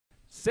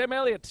Sam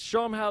Elliott,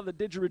 show him how the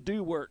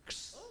didgeridoo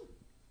works.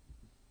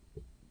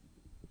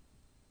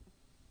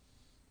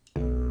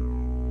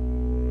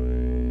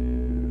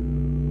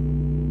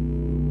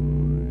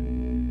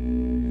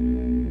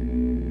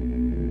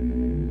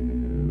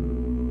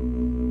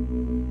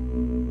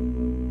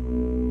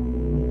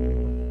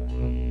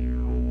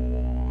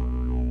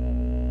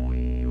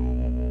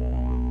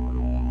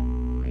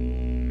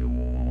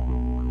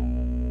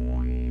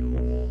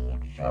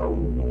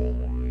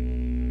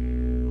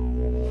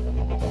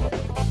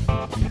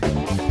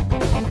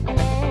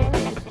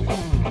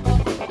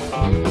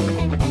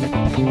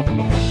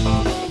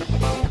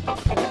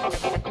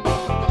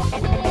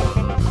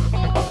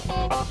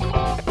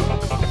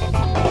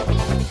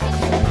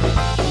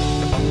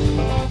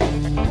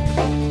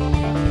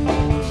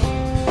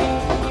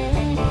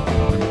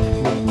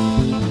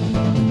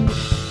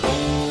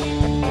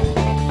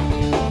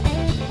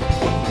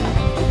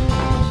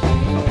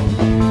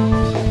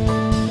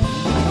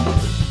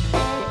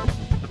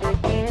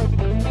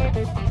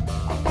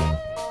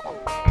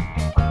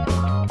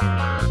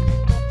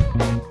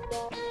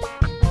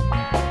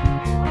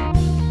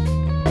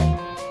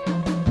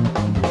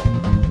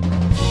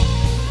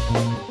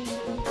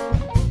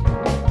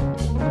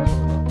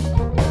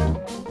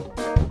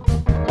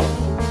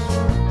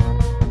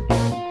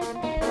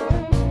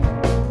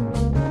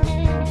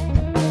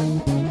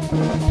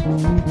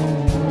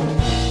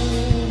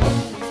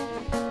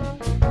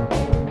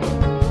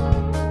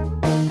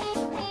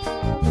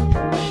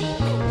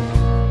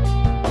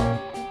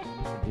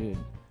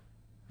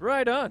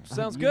 Right on.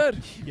 Sounds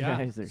good.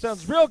 Yeah.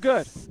 Sounds real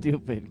good.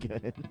 Stupid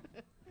good.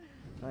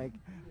 Like,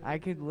 I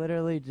could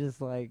literally just,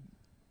 like,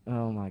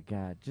 oh, my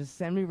God. Just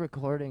send me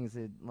recordings.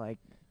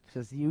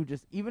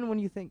 Even when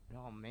you think,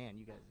 oh, man,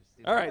 you guys are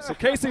stupid. All right, so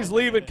Casey's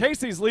leaving.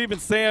 Casey's leaving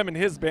Sam and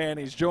his band.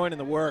 He's joining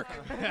the Wurk.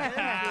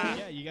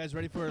 Yeah, you guys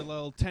ready for a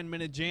little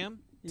 10-minute jam?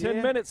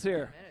 10 minutes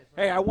here.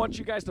 Hey, I want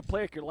you guys to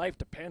play like your life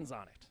depends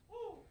on it.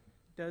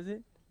 Does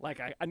it? Like,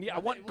 I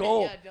want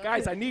gold.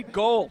 Guys, I need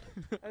gold.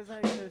 Do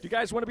you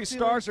guys want to be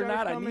stars or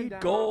not? I need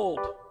gold.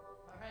 All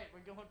right,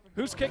 we're going for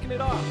Who's kicking it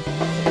off?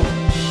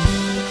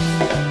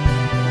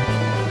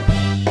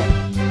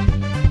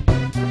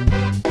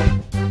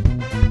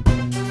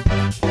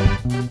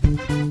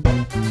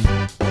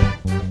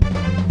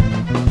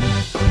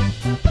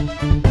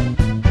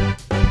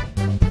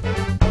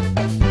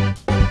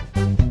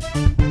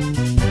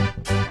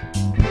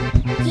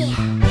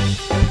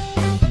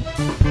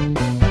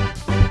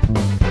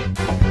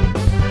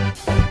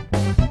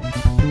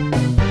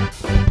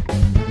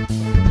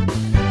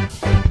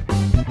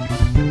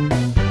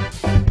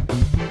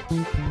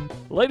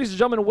 Ladies and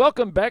gentlemen,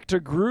 welcome back to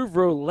Groove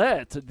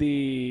Roulette.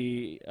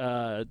 The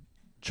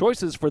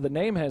choices for the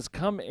name has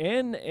come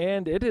in,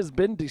 and it has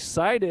been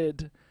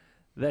decided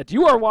that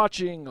you are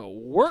watching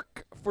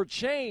Wurk for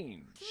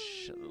Change.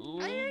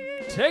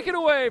 Take it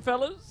away,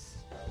 fellas.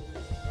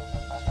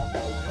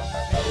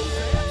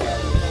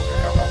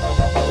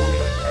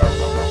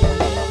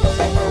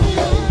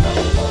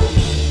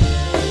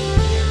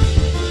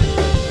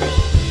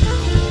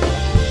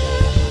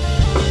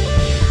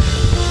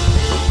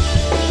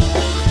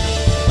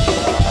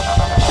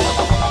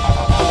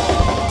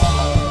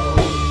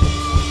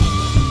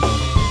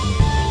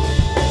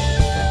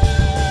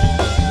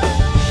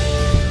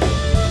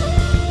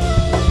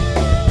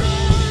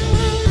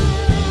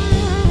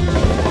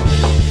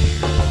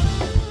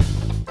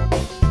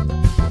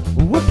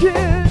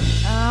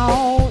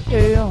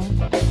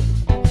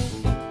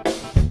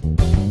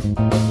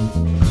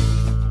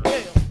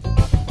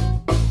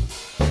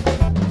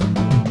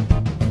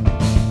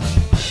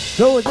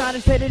 So it's not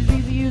as said as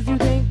easy as you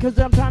think, cause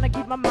I'm trying to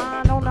keep my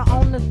mind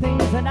on the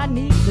things that I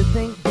need to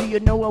think. Do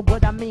you know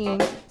what I mean?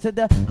 Said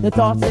the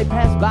thoughts, they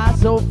pass by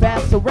so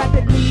fast, so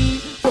rapidly.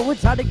 So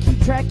it's hard to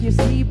keep track, you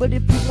see. But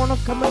if you wanna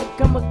come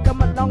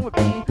along with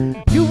me,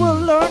 you will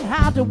learn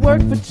how to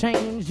work for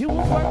change. You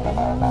will work.